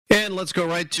And let's go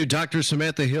right to Dr.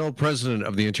 Samantha Hill, president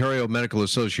of the Ontario Medical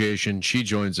Association. She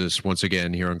joins us once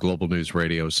again here on Global News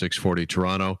Radio 640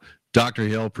 Toronto. Dr.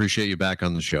 Hill, appreciate you back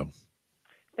on the show.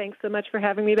 Thanks so much for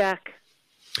having me back.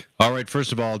 All right,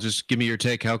 first of all, just give me your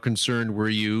take. How concerned were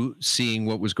you seeing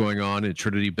what was going on at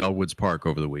Trinity Bellwoods Park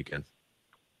over the weekend?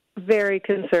 Very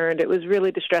concerned. It was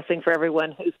really distressing for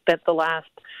everyone who spent the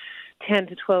last 10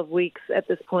 to 12 weeks at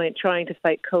this point trying to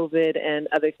fight COVID and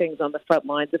other things on the front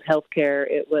lines of healthcare.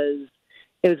 It was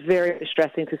very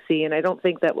distressing to see, and I don't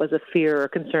think that was a fear or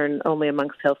concern only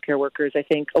amongst healthcare workers. I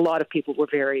think a lot of people were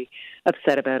very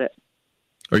upset about it.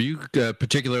 Are you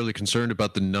particularly concerned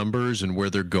about the numbers and where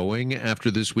they're going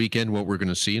after this weekend, what we're going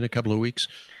to see in a couple of weeks?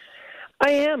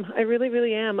 I am. I really,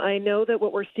 really am. I know that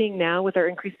what we're seeing now with our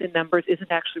increase in numbers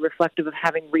isn't actually reflective of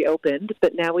having reopened,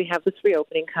 but now we have this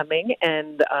reopening coming,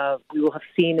 and we will have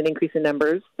seen an increase in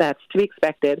numbers. That's to be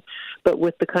expected. But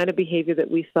with the kind of behavior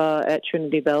that we saw at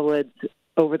Trinity Bellwoods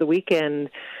over the weekend,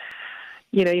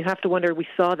 you know, you have to wonder, we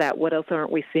saw that. What else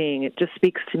aren't we seeing? It just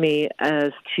speaks to me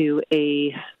as to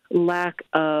a lack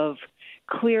of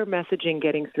clear messaging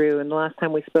getting through. And the last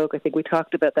time we spoke, I think we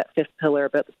talked about that fifth pillar,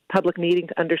 about the public needing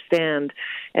to understand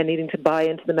and needing to buy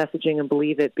into the messaging and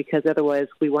believe it, because otherwise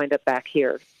we wind up back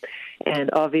here.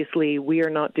 And obviously we are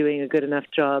not doing a good enough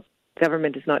job.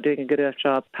 Government is not doing a good enough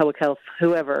job. Public health,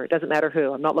 whoever, it doesn't matter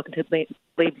who. I'm not looking to lay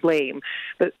blame,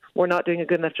 but we're not doing a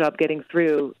good enough job getting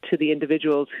through to the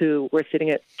individuals who were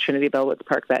sitting at Trinity Bellwoods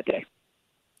Park that day.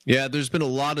 Yeah, there's been a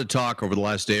lot of talk over the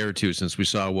last day or two since we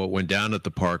saw what went down at the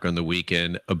park on the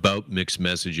weekend about mixed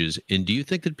messages. And do you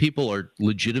think that people are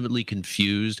legitimately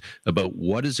confused about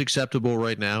what is acceptable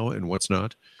right now and what's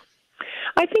not?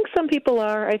 I think some people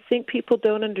are. I think people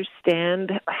don't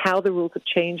understand how the rules have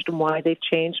changed and why they've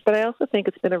changed. But I also think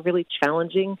it's been a really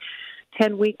challenging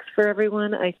 10 weeks for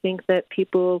everyone. I think that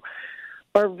people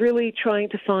are really trying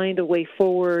to find a way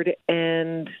forward.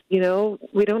 And, you know,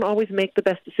 we don't always make the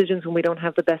best decisions when we don't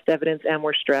have the best evidence and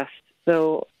we're stressed.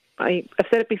 So I've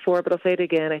said it before, but I'll say it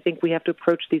again. I think we have to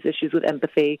approach these issues with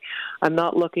empathy. I'm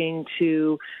not looking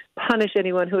to punish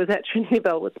anyone who is at Trinity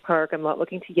Bellwoods Park. I'm not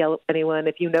looking to yell at anyone.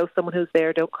 If you know someone who's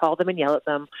there, don't call them and yell at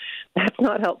them. That's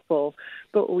not helpful.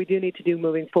 But what we do need to do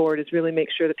moving forward is really make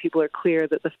sure that people are clear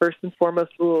that the first and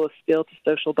foremost rule is still to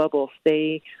social bubble.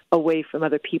 Stay away from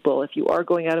other people. If you are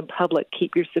going out in public,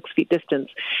 keep your 6 feet distance.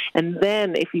 And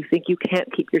then if you think you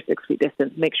can't keep your 6 feet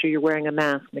distance, make sure you're wearing a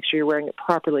mask. Make sure you're wearing it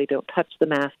properly. Don't touch the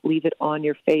mask. Leave it on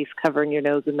your face, covering your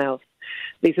nose and mouth.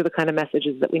 These are the kind of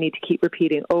messages that we need to keep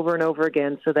repeating over and over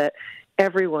again so that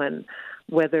everyone,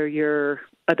 whether you're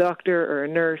a doctor or a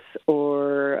nurse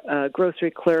or a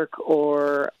grocery clerk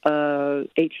or a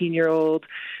 18-year-old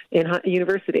in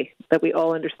university, that we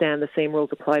all understand the same rules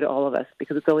apply to all of us,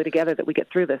 because it's only together that we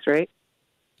get through this, right?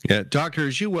 Yeah, doctor,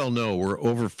 as you well know, we're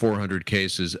over 400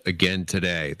 cases again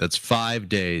today. That's 5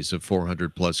 days of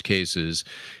 400 plus cases.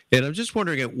 And I'm just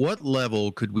wondering, at what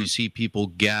level could we see people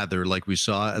gather like we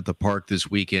saw at the park this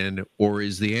weekend? Or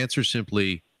is the answer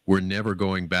simply, we're never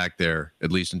going back there,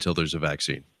 at least until there's a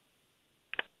vaccine?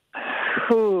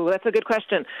 Ooh, that's a good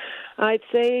question. I'd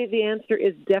say the answer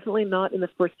is definitely not in the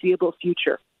foreseeable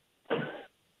future.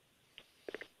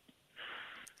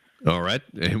 All right,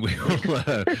 and we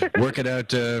will work it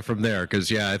out from there,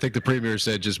 because, yeah, I think the Premier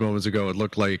said just moments ago it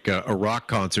looked like a rock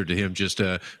concert to him, just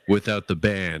without the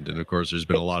band. And, of course, there's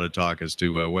been a lot of talk as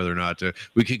to whether or not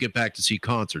we could get back to see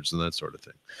concerts and that sort of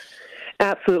thing.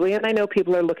 Absolutely, and I know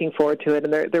people are looking forward to it,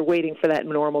 and they're waiting for that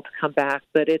normal to come back.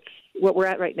 But it's what we're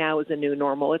at right now is a new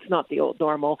normal. It's not the old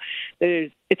normal.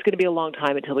 It's going to be a long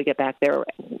time until we get back there.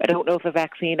 I don't know if a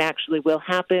vaccine actually will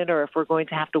happen, or if we're going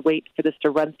to have to wait for this to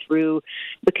run through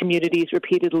the communities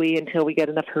repeatedly until we get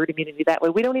enough herd immunity that way.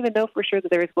 We don't even know for sure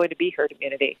that there is going to be herd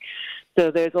immunity.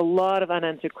 So there's a lot of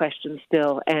unanswered questions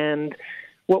still, and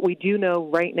what we do know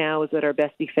right now is that our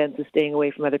best defense is staying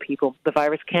away from other people. The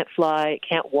virus can't fly, it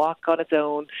can't walk on its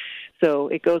own, so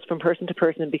it goes from person to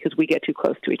person because we get too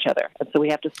close to each other. And so we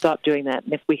have to stop doing that.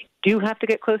 And if we do have to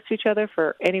get close to each other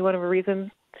for any one of a reason,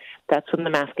 that's when the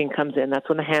masking comes in. That's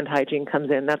when the hand hygiene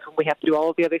comes in. That's when we have to do all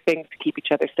of the other things to keep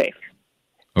each other safe.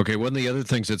 Okay, one of the other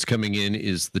things that's coming in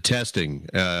is the testing.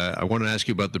 I want to ask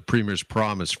you about the Premier's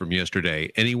promise from yesterday.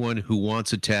 Anyone who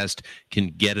wants a test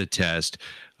can get a test.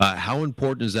 How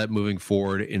important is that moving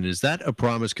forward? And is that a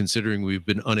promise, considering we've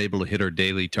been unable to hit our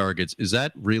daily targets? Is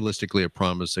that realistically a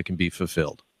promise that can be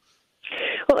fulfilled?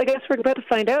 Well, I guess we're about to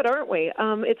find out, aren't we?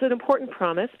 It's an important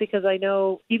promise, because I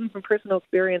know, even from personal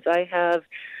experience, I have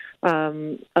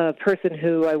a person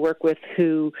who I work with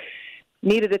who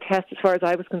needed a test, as far as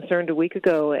I was concerned, a week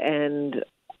ago, and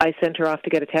I sent her off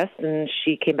to get a test, and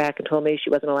she came back and told me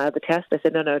she wasn't allowed the test. I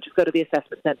said, no, just go to the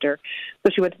assessment center.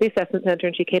 So she went to the assessment center,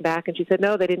 and she came back, and she said,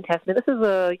 no, they didn't test me. This is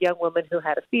a young woman who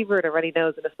had a fever and a runny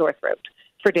nose and a sore throat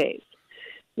for days.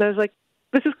 And I was like,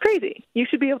 this is crazy. You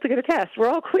should be able to get a test. We're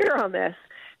all clear on this.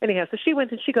 Anyhow, so she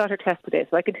went and she got her test today.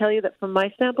 So I can tell you that from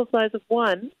my sample size of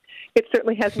 1, it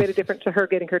certainly has made a difference to her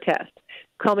getting her test.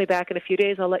 Call me back in a few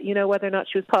days. I'll let you know whether or not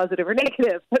she was positive or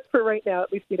negative. But for right now,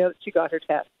 at least we know that she got her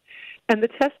test. And the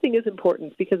testing is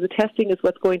important because the testing is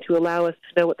what's going to allow us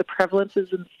to know what the prevalence is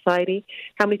in society,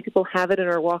 how many people have it and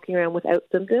are walking around without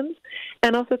symptoms.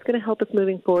 And also it's going to help us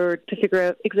moving forward to figure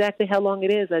out exactly how long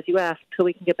it is, as you asked, until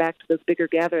we can get back to those bigger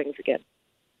gatherings again.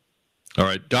 All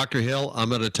right, Dr. Hill,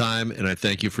 I'm out of time, and I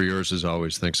thank you for yours as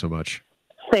always. Thanks so much.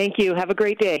 Thank you. Have a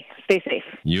great day. Stay safe.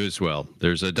 You as well.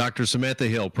 There's Dr. Samantha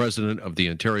Hill, president of the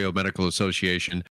Ontario Medical Association.